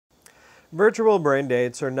Virtual brain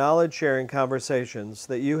dates are knowledge-sharing conversations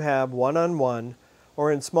that you have one-on-one or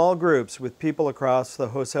in small groups with people across the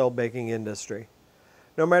wholesale baking industry.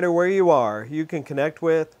 No matter where you are, you can connect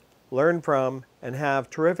with, learn from, and have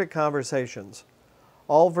terrific conversations,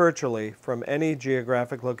 all virtually from any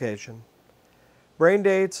geographic location. Brain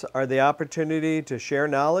dates are the opportunity to share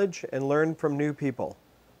knowledge and learn from new people,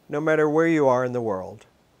 no matter where you are in the world.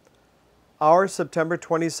 Our September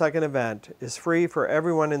 22nd event is free for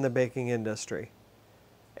everyone in the baking industry.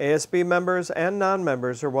 ASB members and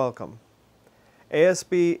non-members are welcome.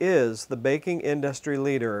 ASB is the baking industry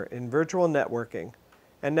leader in virtual networking,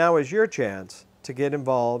 and now is your chance to get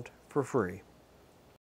involved for free.